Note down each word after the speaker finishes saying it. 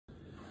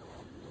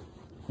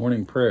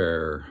Morning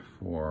prayer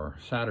for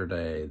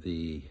Saturday,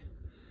 the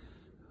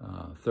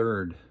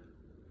third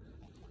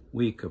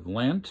week of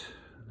Lent,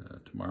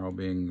 tomorrow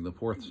being the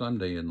fourth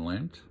Sunday in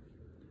Lent.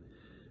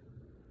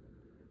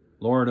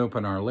 Lord,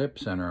 open our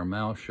lips, and our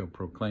mouth shall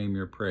proclaim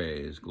your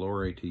praise.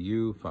 Glory to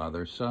you,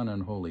 Father, Son,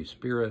 and Holy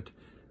Spirit,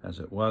 as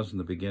it was in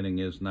the beginning,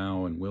 is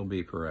now, and will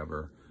be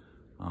forever.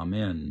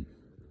 Amen.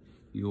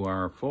 You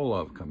are full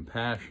of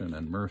compassion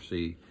and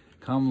mercy.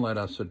 Come, let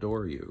us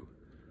adore you.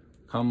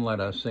 Come, let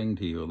us sing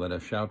to you. Let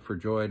us shout for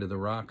joy to the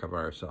rock of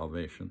our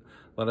salvation.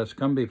 Let us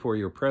come before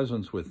your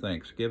presence with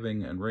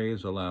thanksgiving and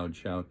raise a loud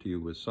shout to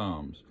you with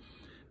psalms.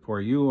 For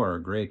you are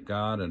a great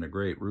God and a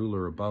great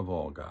ruler above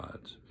all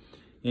gods.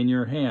 In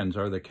your hands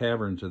are the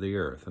caverns of the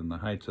earth, and the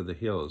heights of the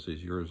hills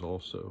is yours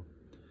also.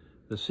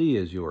 The sea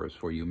is yours,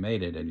 for you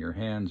made it, and your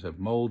hands have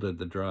molded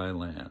the dry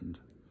land.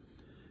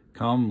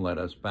 Come, let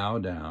us bow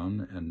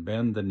down and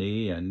bend the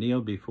knee and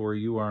kneel before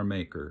you, our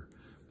Maker.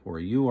 For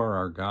you are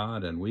our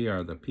God, and we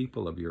are the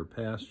people of your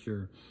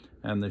pasture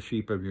and the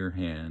sheep of your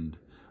hand.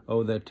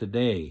 Oh, that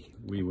today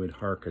we would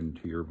hearken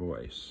to your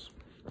voice.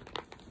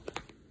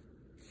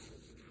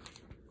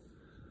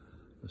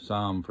 The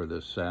psalm for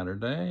this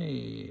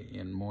Saturday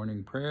in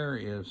morning prayer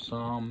is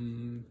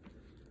Psalm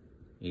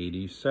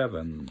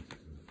 87.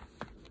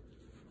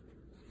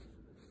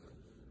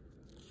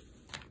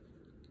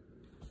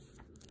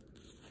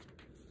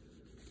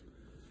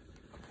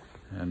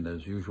 And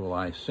as usual,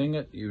 I sing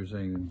it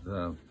using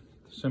the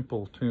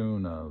simple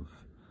tune of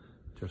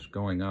just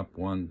going up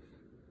one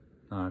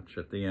notch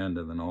at the end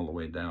and then all the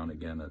way down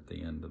again at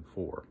the end of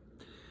 4.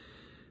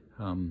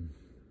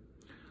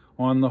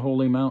 On the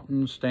holy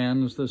mountain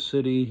stands the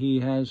city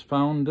he has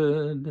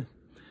founded.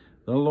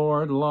 The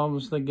Lord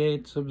loves the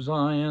gates of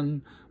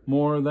Zion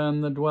more than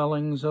the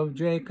dwellings of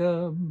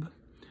Jacob.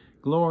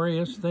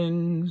 Glorious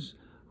things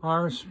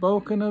are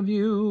spoken of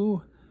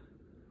you,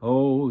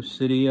 O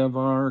city of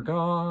our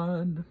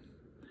God.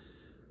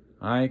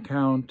 I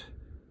count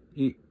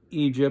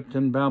Egypt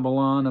and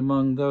Babylon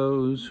among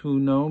those who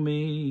know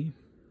me.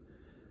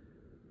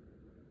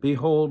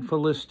 Behold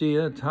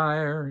Philistia,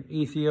 Tyre,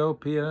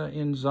 Ethiopia,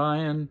 in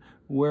Zion,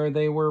 where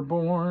they were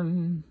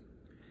born.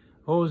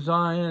 O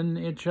Zion,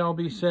 it shall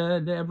be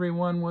said,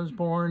 everyone was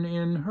born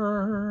in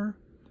her,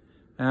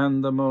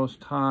 and the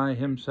Most High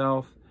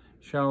himself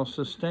shall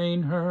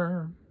sustain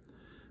her.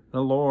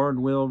 The Lord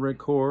will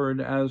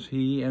record as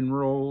he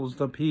enrolls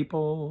the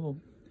people.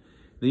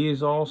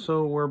 These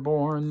also were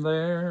born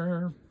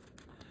there.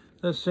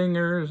 The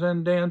singers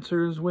and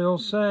dancers will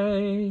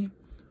say,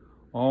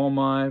 all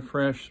my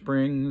fresh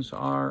springs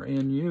are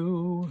in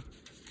you.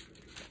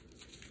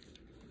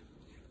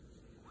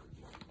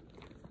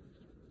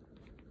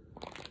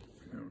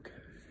 Okay.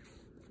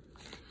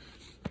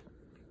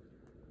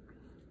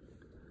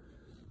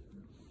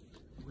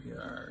 We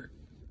are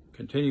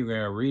continuing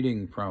our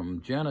reading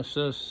from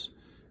Genesis.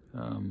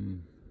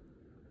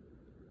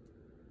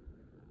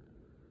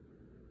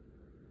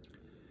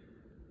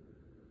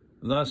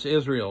 Thus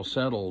Israel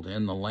settled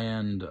in the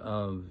land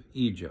of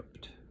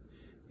Egypt,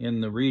 in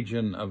the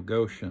region of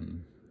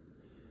Goshen,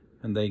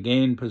 and they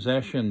gained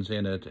possessions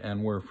in it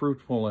and were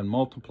fruitful and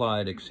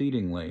multiplied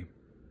exceedingly.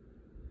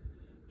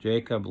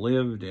 Jacob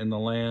lived in the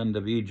land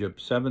of Egypt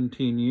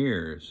 17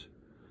 years.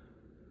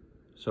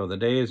 So the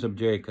days of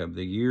Jacob,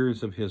 the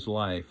years of his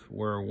life,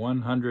 were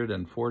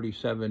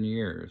 147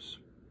 years.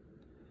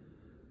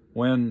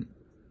 When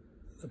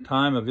the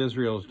time of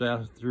Israel's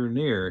death drew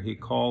near, he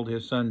called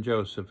his son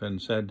Joseph and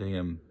said to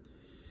him,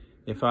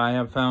 if I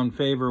have found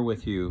favor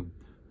with you,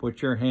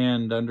 put your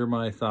hand under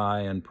my thigh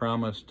and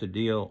promise to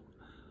deal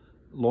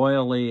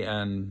loyally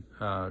and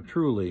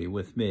truly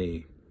with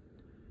me.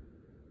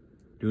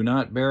 Do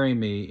not bury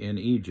me in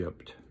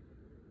Egypt.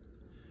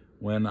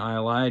 When I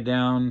lie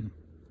down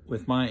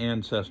with my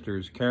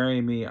ancestors,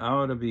 carry me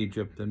out of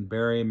Egypt and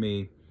bury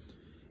me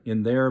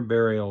in their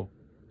burial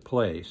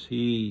place.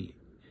 He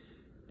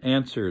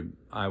answered,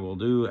 I will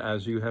do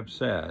as you have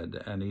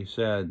said. And he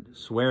said,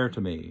 swear to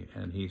me.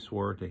 And he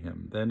swore to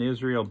him. Then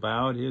Israel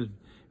bowed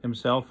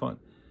himself on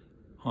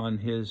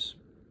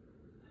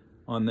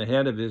the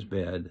head of his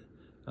bed.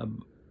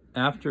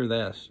 After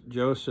this,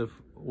 Joseph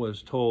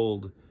was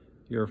told,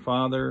 your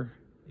father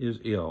is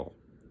ill.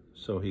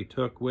 So he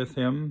took with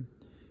him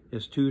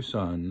his 2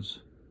 sons,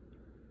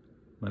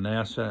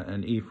 Manasseh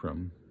and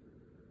Ephraim.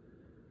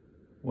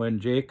 When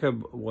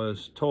Jacob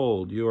was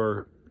told,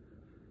 your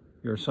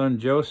son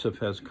Joseph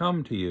has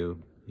come to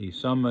you, he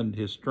summoned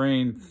his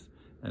strength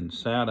and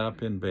sat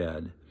up in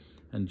bed.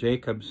 And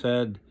Jacob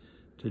said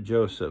to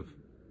Joseph,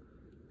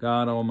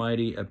 God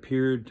Almighty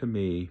appeared to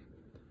me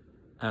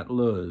at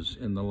Luz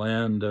in the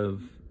land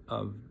of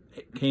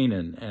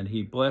Canaan, and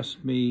he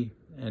blessed me,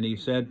 and he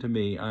said to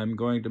me, I'm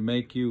going to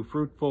make you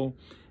fruitful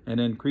and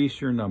increase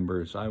your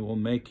numbers. I will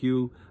make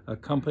you a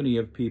company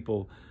of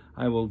people.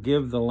 I will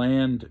give the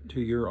land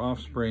to your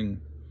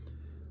offspring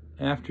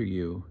after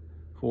you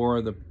for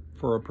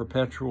a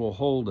perpetual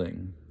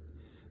holding.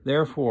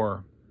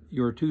 Therefore,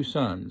 your 2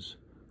 sons,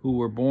 who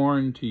were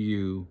born to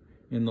you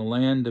in the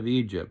land of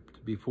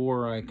Egypt,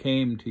 before I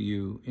came to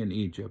you in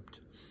Egypt,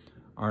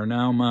 are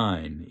now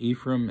mine.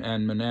 Ephraim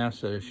and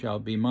Manasseh shall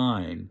be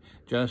mine,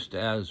 just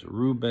as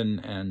Reuben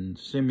and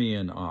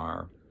Simeon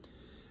are.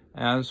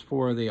 As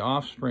for the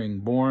offspring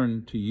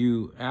born to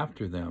you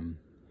after them,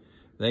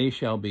 they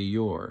shall be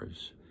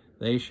yours.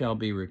 They shall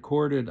be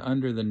recorded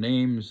under the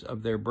names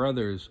of their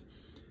brothers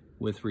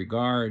with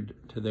regard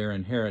to their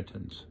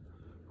inheritance.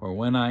 For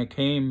when I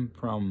came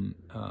from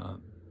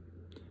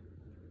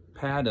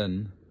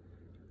Paddan,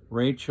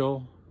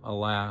 Rachel,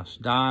 alas,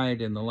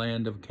 died in the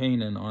land of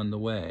Canaan on the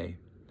way.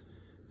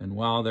 And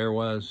while there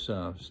was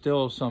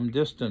still some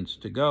distance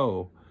to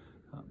go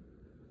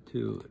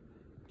to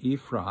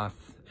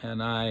Ephrath,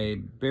 and I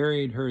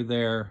buried her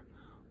there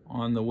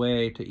on the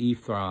way to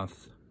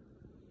Ephrath,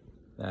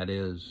 that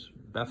is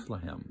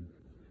Bethlehem.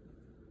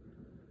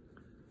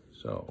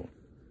 So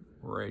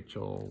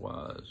Rachel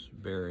was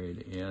buried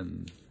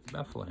in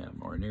Bethlehem,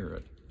 or near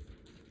it.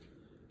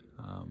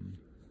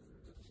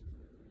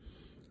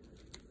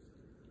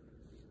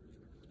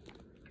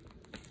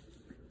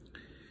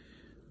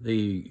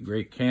 The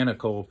great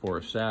canticle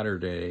for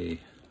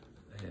Saturday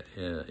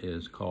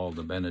is called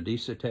the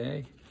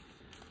Benedicite,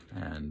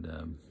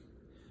 and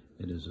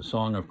it is a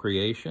song of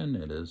creation.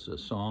 It is a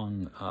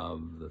song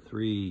of the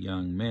three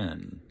young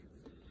men.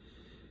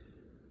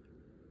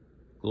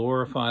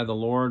 Glorify the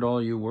Lord,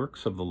 all you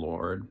works of the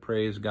Lord.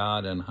 Praise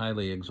God and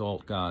highly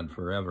exalt God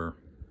forever.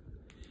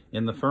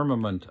 In the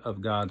firmament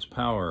of God's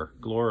power,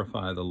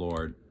 glorify the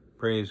Lord.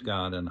 Praise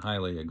God and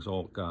highly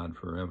exalt God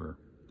forever.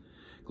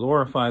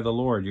 Glorify the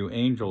Lord, you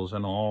angels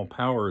and all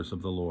powers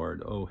of the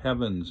Lord, O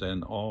heavens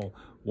and all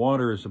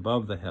waters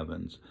above the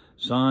heavens,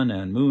 sun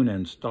and moon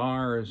and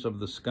stars of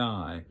the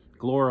sky.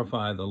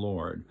 Glorify the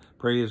Lord.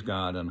 Praise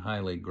God and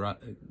highly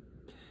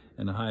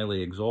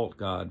exalt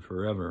God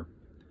forever.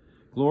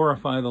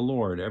 Glorify the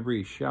Lord,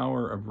 every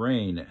shower of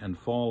rain and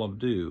fall of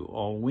dew,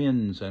 all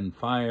winds and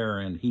fire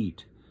and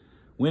heat.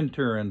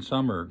 Winter and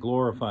summer,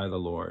 glorify the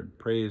Lord.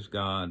 Praise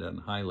God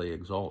and highly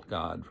exalt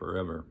God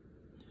forever.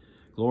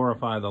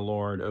 Glorify the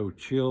Lord, O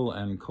chill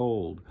and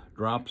cold,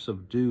 drops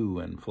of dew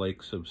and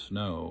flakes of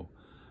snow,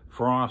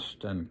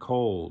 frost and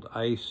cold,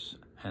 ice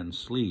and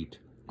sleet.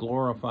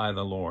 Glorify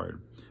the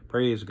Lord.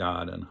 Praise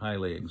God and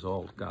highly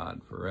exalt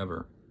God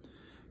forever.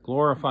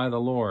 Glorify the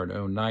Lord,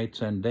 O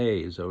nights and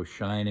days, O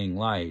shining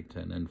light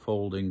and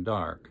enfolding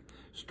dark.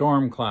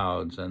 Storm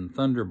clouds and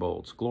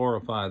thunderbolts,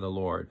 glorify the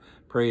Lord.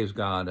 Praise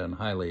God and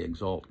highly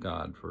exalt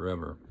God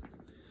forever.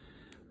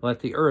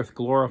 Let the earth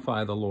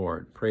glorify the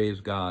Lord.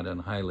 Praise God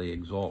and highly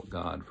exalt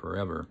God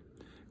forever.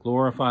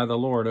 Glorify the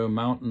Lord, O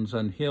mountains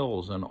and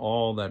hills, and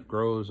all that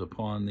grows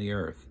upon the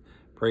earth.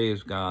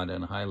 Praise God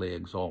and highly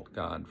exalt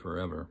God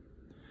forever.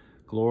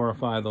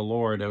 Glorify the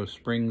Lord, O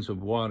springs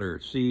of water,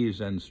 seas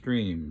and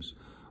streams,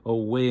 O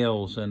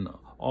whales and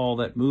all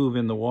that move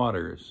in the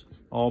waters,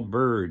 all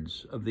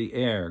birds of the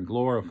air.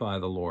 Glorify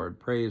the Lord.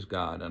 Praise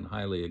God and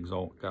highly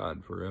exalt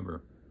God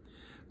forever.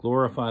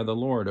 Glorify the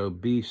Lord, O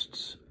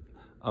beasts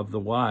of the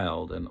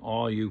wild, and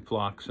all you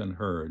flocks and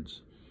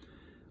herds.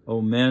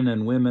 O men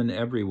and women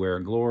everywhere,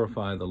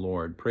 glorify the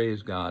Lord.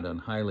 Praise God and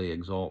highly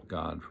exalt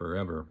God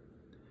forever.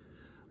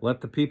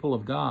 Let the people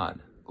of God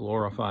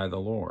glorify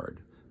the Lord.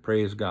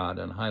 Praise God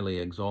and highly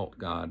exalt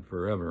God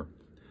forever.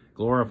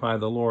 Glorify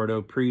the Lord,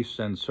 O priests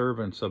and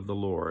servants of the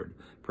Lord.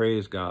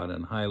 Praise God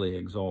and highly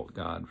exalt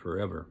God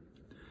forever.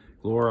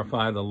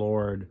 Glorify the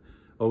Lord,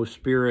 O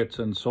spirits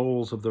and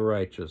souls of the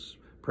righteous.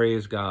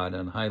 Praise God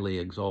and highly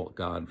exalt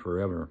God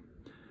forever.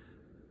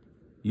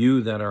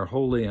 You that are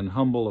holy and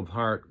humble of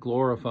heart,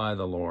 glorify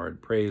the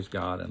Lord. Praise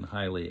God and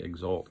highly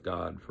exalt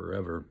God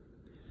forever.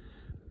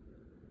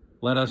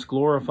 Let us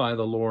glorify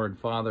the Lord,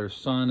 Father,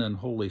 Son, and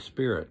Holy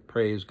Spirit.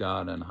 Praise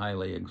God and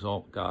highly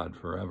exalt God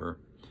forever.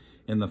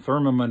 In the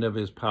firmament of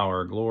his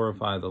power,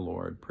 glorify the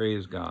Lord.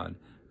 Praise God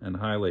and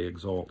highly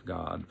exalt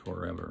God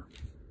forever.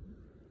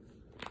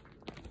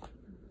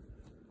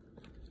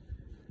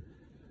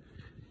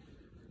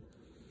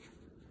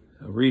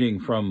 A reading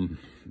from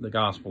the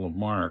Gospel of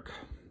Mark.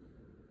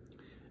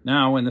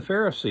 Now, when the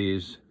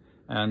Pharisees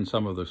and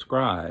some of the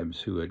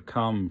scribes who had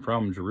come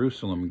from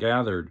Jerusalem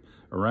gathered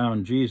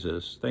around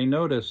Jesus, they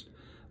noticed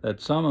that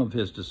some of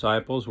his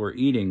disciples were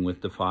eating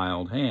with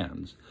defiled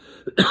hands,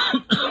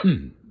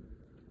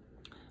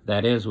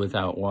 that is,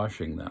 without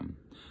washing them.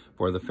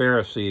 For the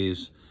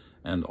Pharisees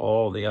and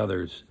all the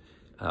others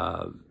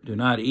do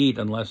not eat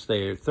unless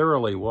they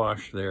thoroughly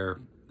wash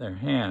their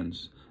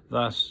hands,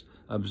 thus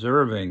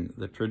observing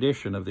the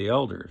tradition of the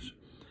elders.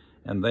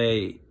 And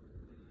they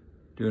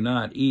do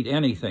not eat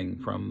anything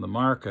from the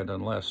market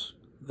unless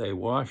they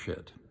wash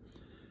it.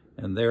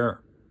 And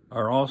there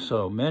are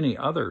also many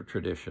other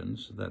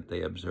traditions that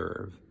they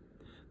observe,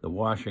 the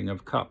washing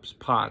of cups,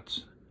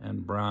 pots,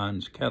 and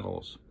bronze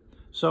kettles.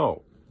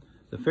 So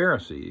the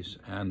Pharisees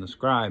and the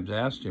scribes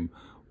asked him,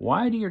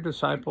 "Why do your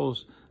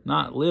disciples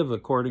not live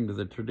according to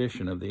the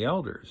tradition of the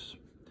elders,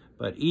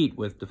 but eat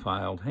with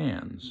defiled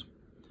hands?"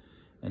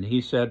 And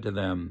he said to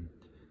them,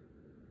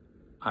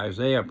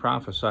 "Isaiah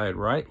prophesied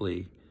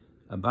rightly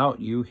about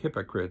you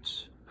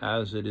hypocrites,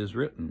 as it is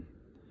written,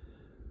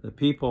 'The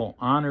people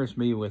honors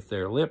me with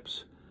their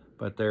lips,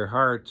 but their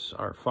hearts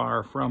are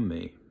far from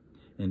me.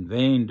 In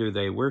vain do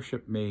they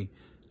worship me,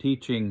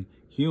 teaching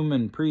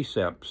human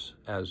precepts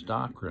as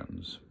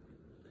doctrines.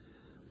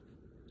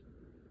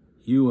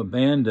 You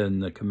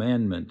abandon the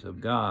commandment of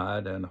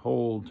God and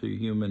hold to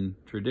human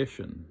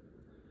tradition.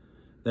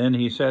 Then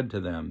he said to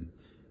them,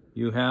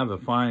 You have a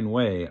fine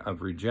way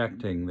of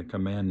rejecting the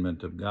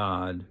commandment of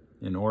God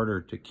in order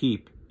to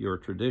keep your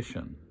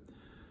tradition.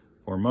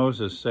 For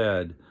Moses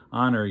said,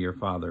 Honor your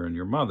father and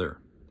your mother.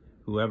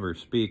 Whoever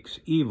speaks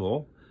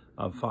evil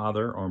of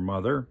father or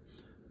mother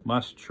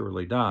must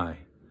surely die.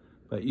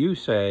 But you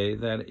say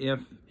that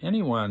if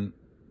anyone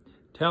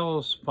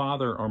tells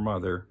father or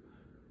mother,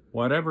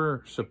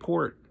 Whatever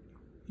support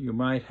you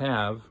might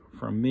have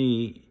from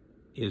me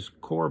is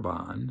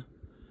korban,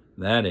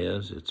 that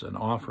is, it's an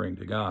offering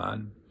to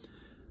God,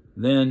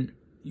 then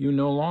you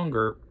no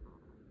longer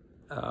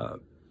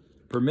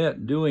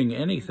permit doing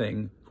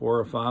anything for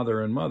a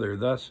father and mother,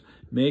 thus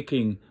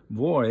making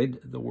void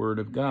the word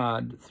of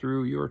God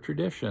through your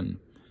tradition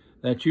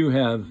that you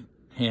have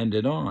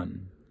handed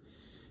on.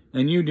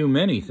 And you do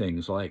many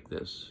things like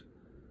this.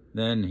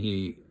 Then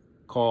he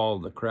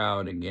called the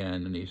crowd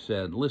again, and he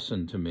said,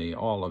 Listen to me,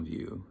 all of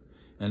you,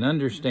 and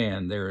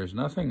understand there is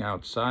nothing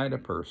outside a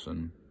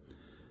person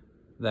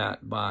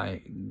that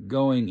by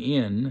going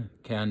in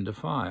can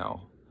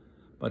defile,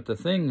 but the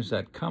things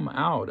that come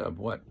out of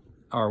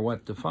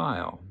what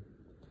defile.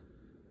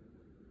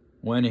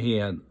 When he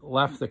had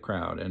left the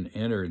crowd and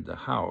entered the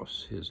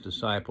house, his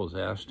disciples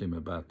asked him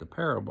about the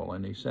parable,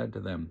 and he said to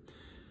them,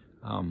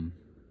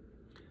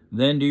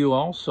 Then do you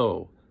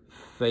also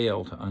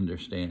fail to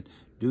understand?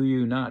 Do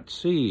you not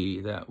see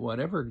that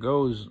whatever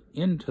goes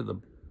into the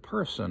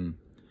person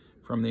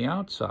from the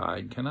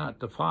outside cannot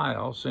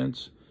defile,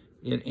 since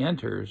it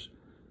enters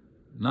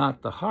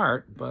not the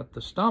heart, but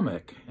the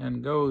stomach,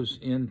 and goes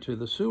into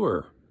the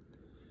sewer?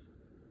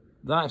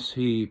 Thus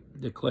he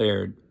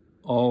declared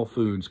all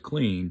foods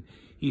clean.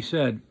 He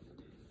said,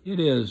 It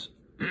is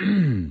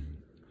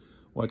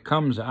what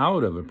comes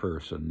out of a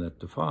person that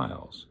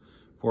defiles,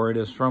 for it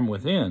is from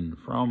within,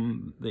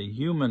 from the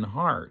human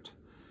heart,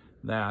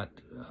 that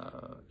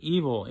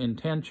evil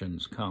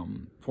intentions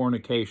come: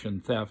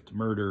 fornication, theft,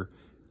 murder,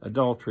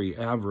 adultery,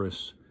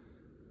 avarice,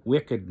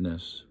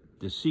 wickedness,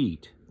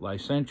 deceit,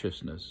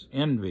 licentiousness,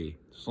 envy,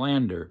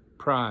 slander,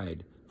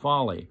 pride,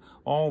 folly.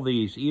 All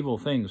these evil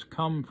things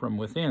come from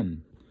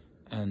within,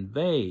 and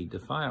they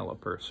defile a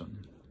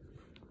person.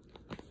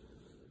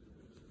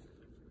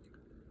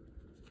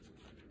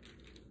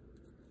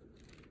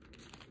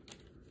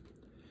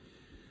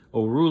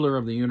 O ruler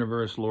of the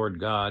universe, Lord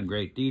God,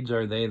 great deeds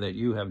are they that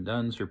you have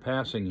done,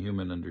 surpassing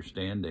human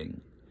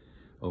understanding,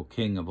 O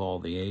King of all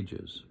the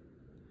ages.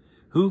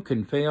 Who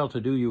can fail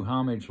to do you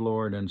homage,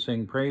 Lord, and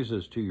sing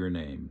praises to your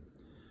name?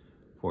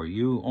 For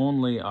you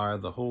only are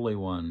the Holy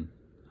One.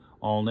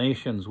 All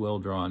nations will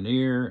draw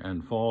near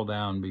and fall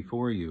down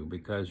before you,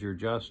 because your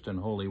just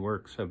and holy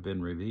works have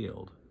been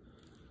revealed.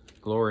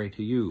 Glory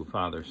to you,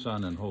 Father,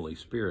 Son, and Holy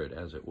Spirit,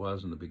 as it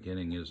was in the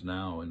beginning, is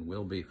now, and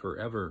will be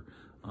forever.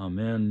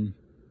 Amen.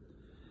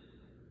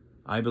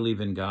 I believe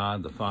in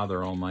God, the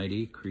Father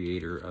Almighty,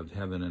 creator of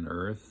heaven and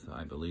earth.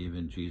 I believe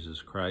in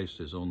Jesus Christ,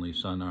 his only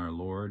Son, our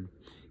Lord.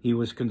 He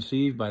was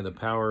conceived by the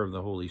power of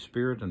the Holy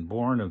Spirit and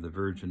born of the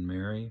Virgin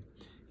Mary.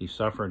 He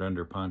suffered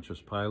under Pontius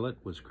Pilate,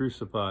 was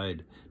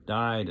crucified,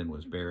 died, and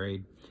was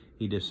buried.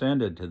 He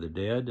descended to the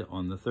dead.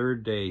 On the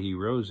third day he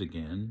rose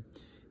again.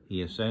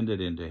 He ascended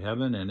into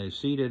heaven and is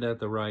seated at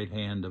the right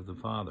hand of the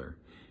Father.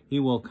 He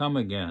will come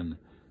again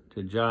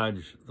to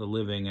judge the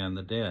living and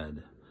the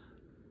dead.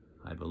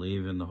 I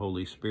believe in the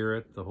Holy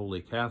Spirit, the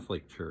Holy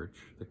Catholic Church,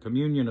 the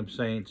communion of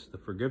saints, the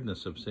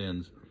forgiveness of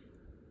sins,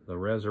 the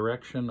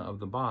resurrection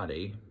of the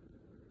body,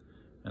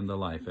 and the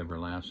life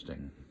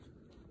everlasting.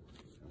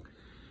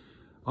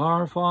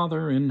 Our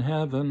Father in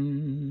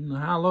heaven,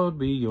 hallowed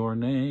be your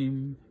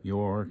name.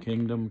 Your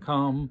kingdom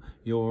come,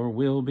 your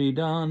will be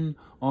done,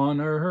 on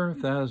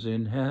earth as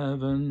in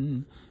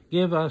heaven.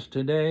 Give us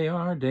today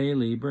our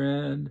daily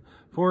bread.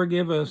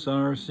 Forgive us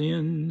our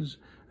sins,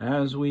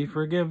 as we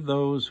forgive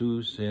those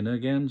who sin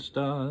against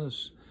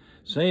us.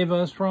 Save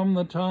us from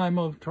the time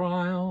of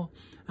trial,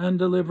 and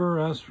deliver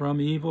us from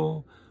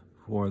evil.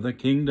 For the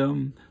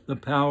kingdom, the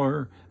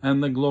power,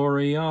 and the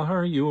glory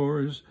are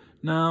yours,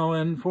 now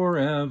and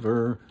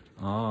forever.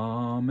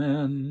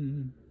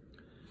 Amen.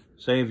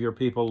 Save your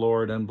people,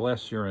 Lord, and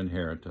bless your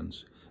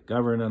inheritance.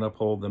 Govern and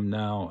uphold them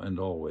now and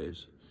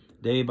always.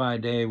 Day by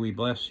day we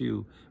bless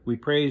you. We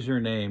praise your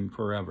name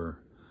forever.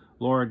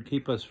 Lord,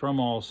 keep us from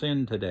all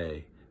sin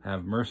today.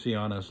 Have mercy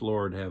on us,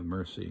 Lord, have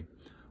mercy.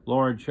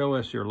 Lord, show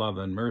us your love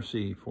and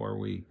mercy, for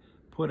we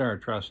put our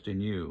trust in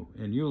you.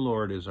 In you,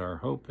 Lord, is our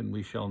hope, and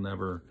we shall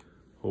never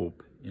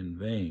hope in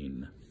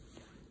vain.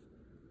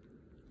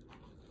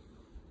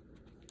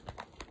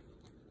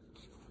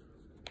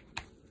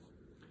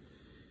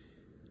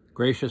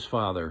 Gracious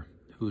Father,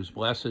 whose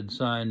blessed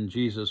Son,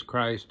 Jesus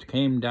Christ,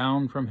 came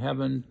down from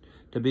heaven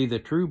to be the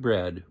true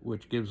bread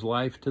which gives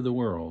life to the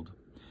world,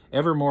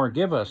 evermore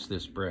give us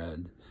this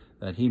bread,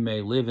 that he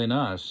may live in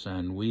us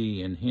and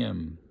we in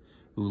him.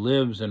 who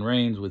lives and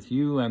reigns with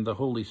you and the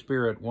Holy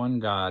Spirit, one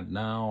God,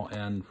 now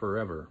and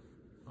forever.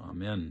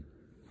 Amen.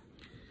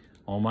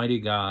 Almighty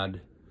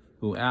God,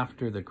 who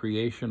after the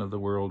creation of the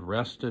world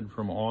rested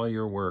from all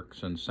your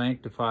works and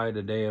sanctified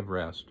a day of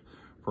rest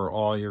for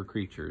all your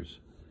creatures,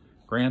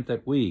 grant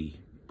that we,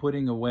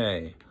 putting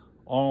away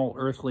all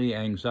earthly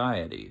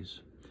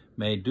anxieties,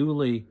 may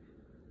duly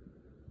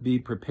be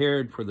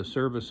prepared for the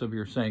service of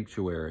your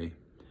sanctuary,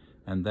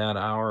 and that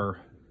our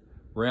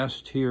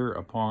rest here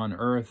upon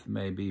earth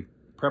may be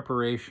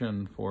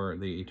preparation for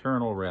the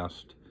eternal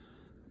rest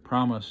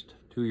promised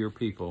to your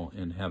people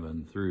in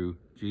heaven through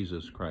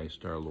Jesus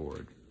Christ our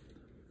Lord.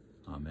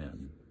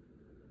 Amen.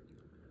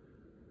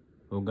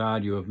 O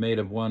God, you have made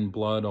of one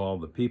blood all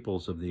the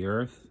peoples of the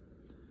earth,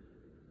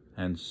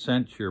 and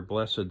sent your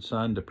blessed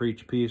Son to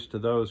preach peace to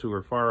those who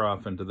are far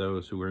off and to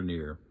those who are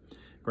near.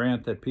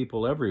 Grant that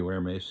people everywhere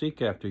may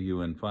seek after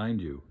you and find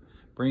you.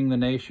 Bring the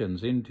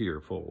nations into your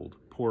fold.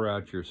 Pour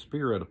out your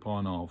Spirit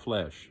upon all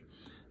flesh,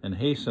 and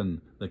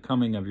hasten the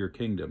coming of your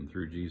kingdom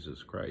through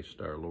Jesus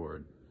Christ our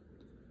Lord.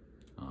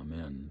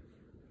 Amen.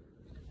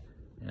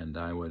 And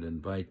I would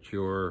invite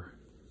your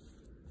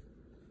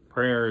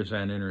prayers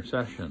and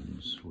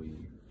intercessions. We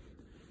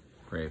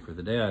pray for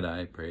the dead.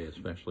 I pray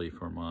especially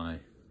for my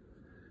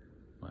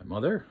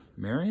mother,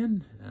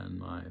 Marion, and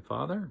my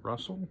father,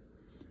 Russell,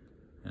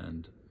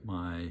 and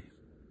my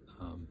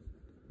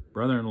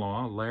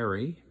brother-in-law,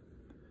 Larry,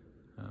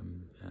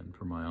 and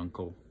for my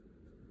uncle,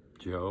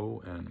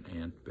 Joe, and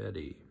Aunt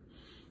Betty,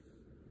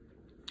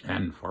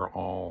 and for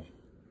all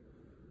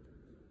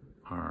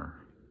our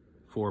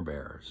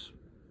forebears.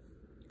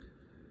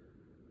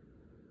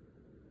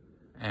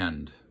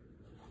 And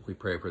we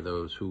pray for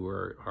those who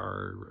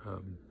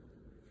are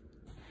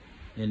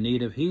in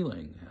need of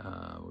healing.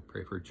 We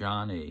pray for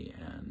Johnny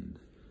and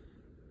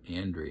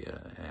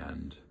Andrea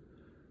and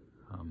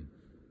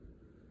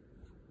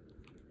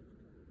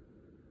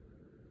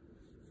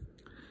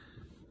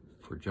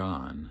for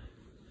John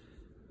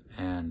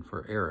and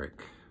for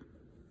Eric.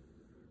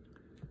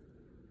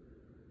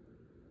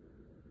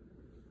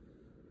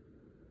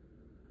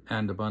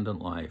 And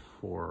abundant life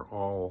for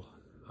all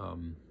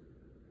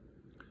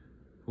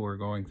who are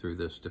going through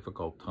this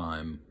difficult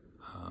time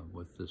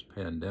with this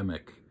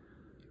pandemic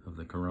of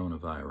the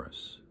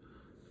coronavirus.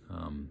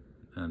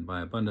 And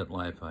by abundant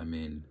life, I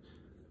mean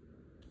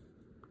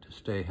to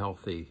stay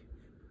healthy.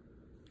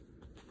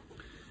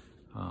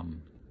 A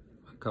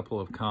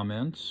couple of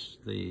comments.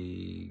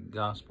 The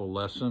gospel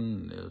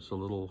lesson is a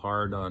little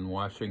hard on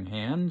washing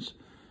hands.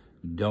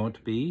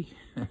 Don't be.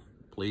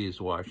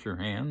 Please wash your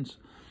hands.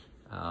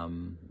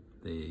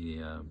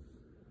 The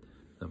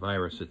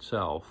virus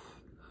itself,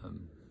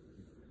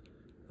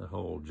 the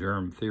whole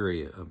germ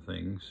theory of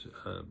things,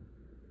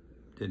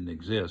 didn't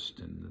exist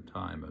in the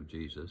time of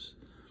Jesus.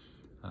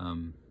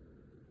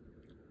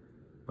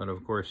 But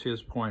of course,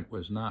 his point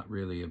was not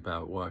really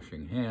about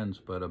washing hands,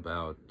 but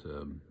about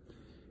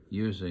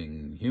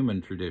using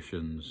human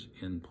traditions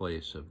in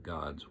place of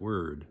God's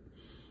word.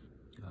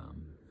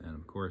 And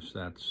of course,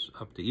 that's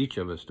up to each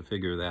of us to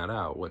figure that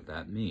out, what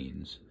that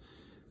means.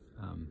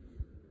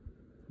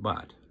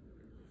 But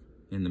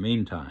in the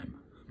meantime,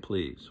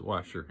 please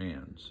wash your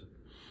hands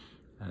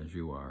as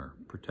you are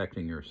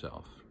protecting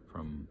yourself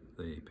from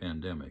the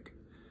pandemic.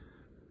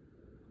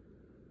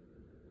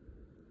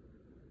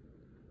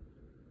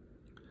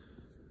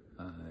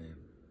 I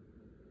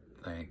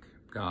thank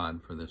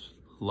God for this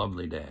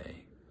lovely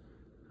day.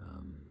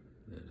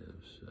 It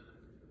is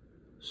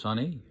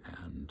sunny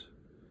and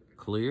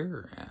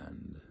clear,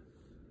 and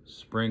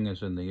spring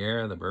is in the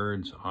air. The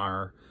birds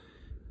are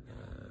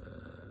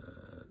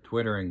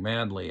twittering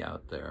madly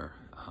out there,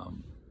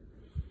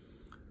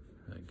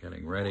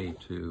 getting ready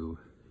to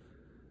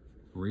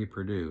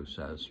reproduce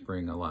as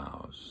spring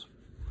allows.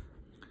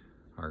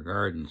 Our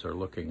gardens are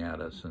looking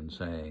at us and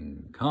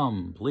saying,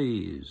 "Come,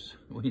 please,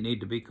 we need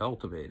to be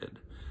cultivated."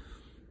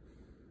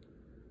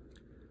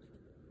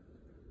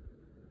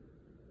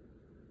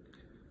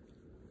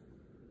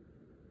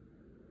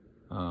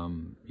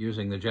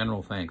 Using the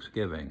general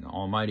thanksgiving,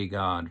 Almighty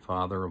God,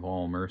 Father of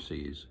all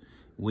mercies,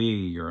 we,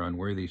 your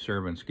unworthy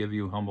servants, give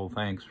you humble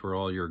thanks for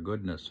all your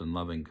goodness and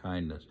loving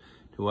kindness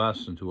to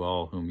us and to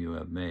all whom you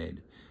have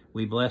made.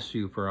 We bless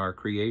you for our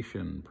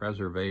creation,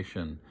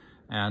 preservation,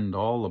 and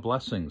all the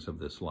blessings of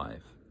this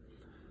life,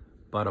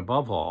 but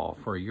above all,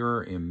 for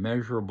your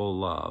immeasurable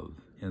love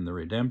in the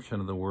redemption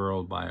of the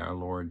world by our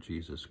Lord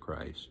Jesus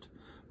Christ,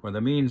 for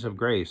the means of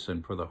grace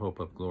and for the hope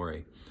of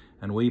glory.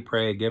 And we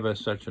pray, give us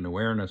such an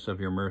awareness of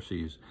your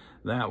mercies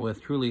that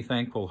with truly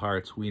thankful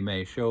hearts we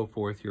may show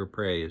forth your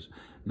praise,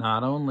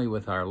 not only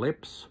with our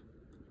lips,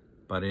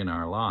 but in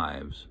our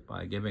lives,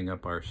 by giving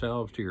up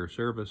ourselves to your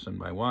service and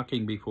by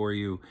walking before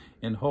you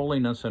in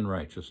holiness and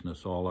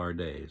righteousness all our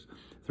days.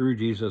 Through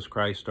Jesus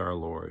Christ our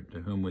Lord, to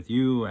whom with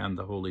you and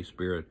the Holy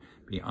Spirit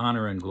be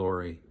honor and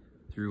glory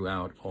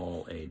throughout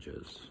all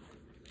ages.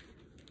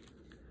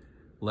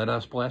 Let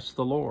us bless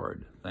the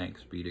Lord.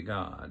 Thanks be to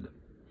God.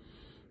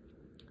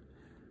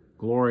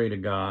 Glory to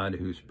God,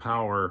 whose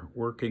power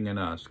working in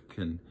us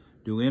can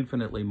do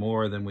infinitely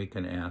more than we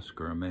can ask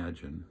or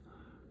imagine.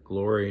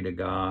 Glory to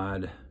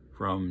God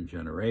from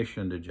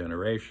generation to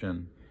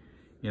generation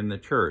in the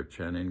church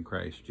and in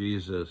Christ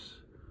Jesus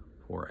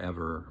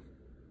forever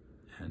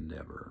and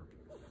ever.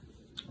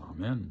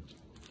 Amen.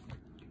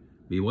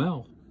 Be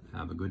well.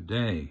 Have a good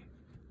day.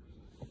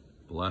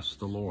 Bless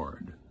the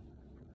Lord.